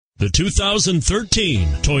The 2013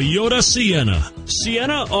 Toyota Sienna.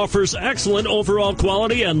 Sienna offers excellent overall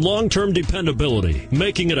quality and long-term dependability,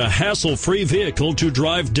 making it a hassle-free vehicle to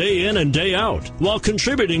drive day in and day out, while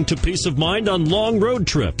contributing to peace of mind on long road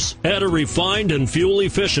trips. Add a refined and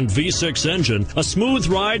fuel-efficient V6 engine, a smooth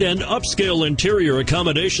ride, and upscale interior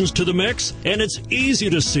accommodations to the mix, and it's easy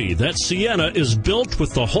to see that Sienna is built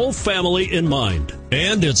with the whole family in mind.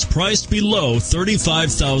 And it's priced below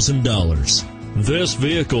 $35,000. This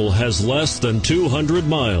vehicle has less than 200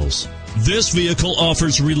 miles. This vehicle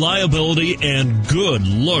offers reliability and good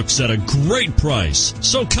looks at a great price.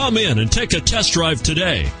 So come in and take a test drive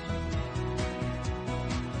today.